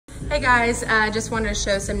Hey guys, just wanted to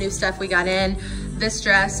show some new stuff we got in. This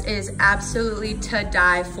dress is absolutely to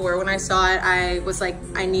die for. When I saw it, I was like,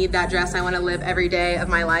 I need that dress. I want to live every day of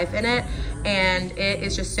my life in it. And it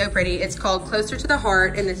is just so pretty. It's called Closer to the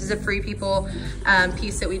Heart, and this is a Free People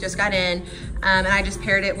piece that we just got in. And I just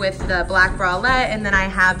paired it with the black bralette, and then I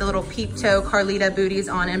have the little peep toe Carlita booties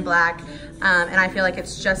on in black. And I feel like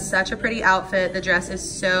it's just such a pretty outfit. The dress is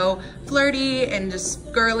so flirty and just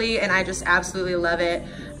girly, and I just absolutely love it.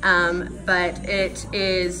 But it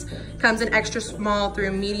comes in extra small through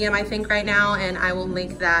medium, I think, right now, and I will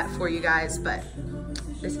link that for you guys, but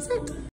this is it.